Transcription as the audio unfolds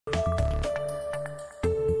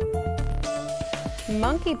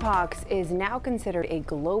Monkeypox is now considered a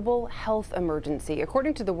global health emergency.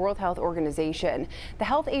 According to the World Health Organization, the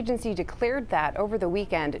health agency declared that over the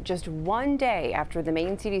weekend, just one day after the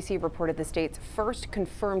Maine CDC reported the state's first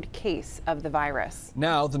confirmed case of the virus.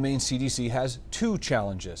 Now the Maine CDC has two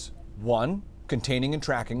challenges. One, containing and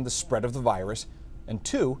tracking the spread of the virus, and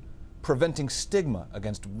two, preventing stigma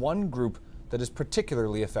against one group that is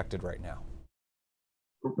particularly affected right now.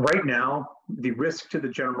 Right now, the risk to the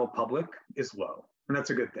general public is low, and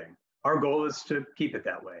that's a good thing. Our goal is to keep it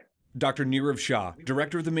that way. Dr. Nirav Shah,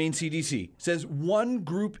 director of the Maine CDC, says one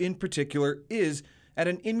group in particular is at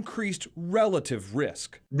an increased relative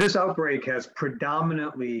risk. This outbreak has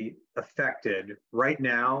predominantly affected, right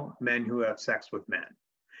now, men who have sex with men.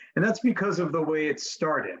 And that's because of the way it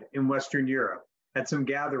started in Western Europe, at some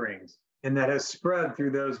gatherings, and that has spread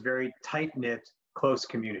through those very tight-knit, close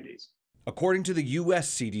communities. According to the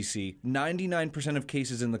U.S. CDC, 99% of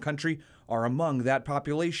cases in the country are among that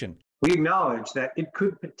population. We acknowledge that it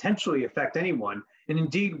could potentially affect anyone, and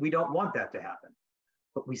indeed, we don't want that to happen.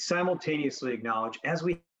 But we simultaneously acknowledge, as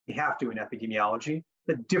we have to in epidemiology,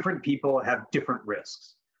 that different people have different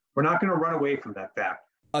risks. We're not going to run away from that fact.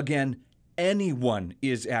 Again, anyone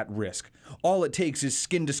is at risk. All it takes is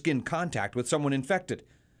skin-to-skin contact with someone infected.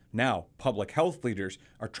 Now, public health leaders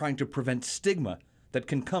are trying to prevent stigma that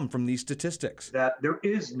can come from these statistics. That there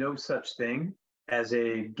is no such thing as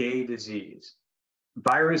a gay disease.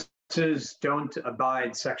 Viruses don't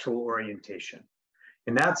abide sexual orientation.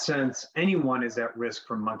 In that sense, anyone is at risk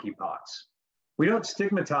from monkeypox. We don't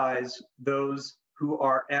stigmatize those who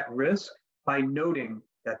are at risk by noting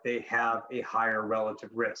that they have a higher relative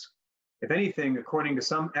risk. If anything, according to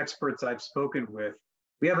some experts I've spoken with,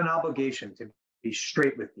 we have an obligation to be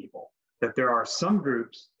straight with people, that there are some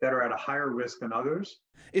groups that are at a higher risk than others.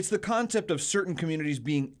 It's the concept of certain communities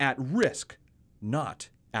being at risk, not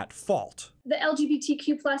at fault. The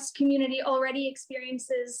LGBTQ+ community already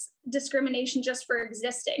experiences discrimination just for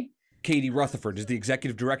existing. Katie Rutherford is the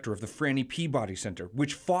executive director of the Franny Peabody Center,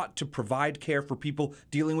 which fought to provide care for people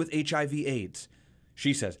dealing with HIV/AIDS.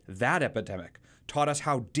 She says that epidemic taught us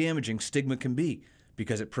how damaging stigma can be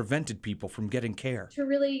because it prevented people from getting care. To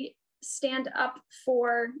really stand up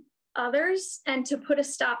for others and to put a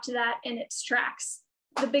stop to that in its tracks.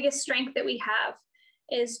 The biggest strength that we have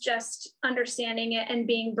is just understanding it and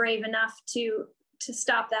being brave enough to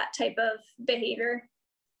stop that type of behavior.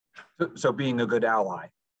 So being a good ally.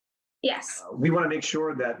 Yes. We want to make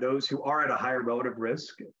sure that those who are at a higher relative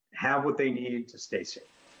risk have what they need to stay safe.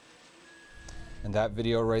 And that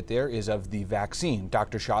video right there is of the vaccine.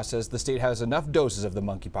 Dr. Shah says the state has enough doses of the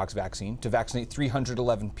monkeypox vaccine to vaccinate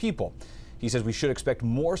 311 people. He says we should expect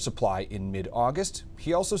more supply in mid-August.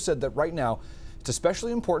 He also said that right now, it's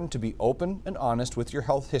especially important to be open and honest with your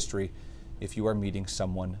health history if you are meeting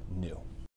someone new.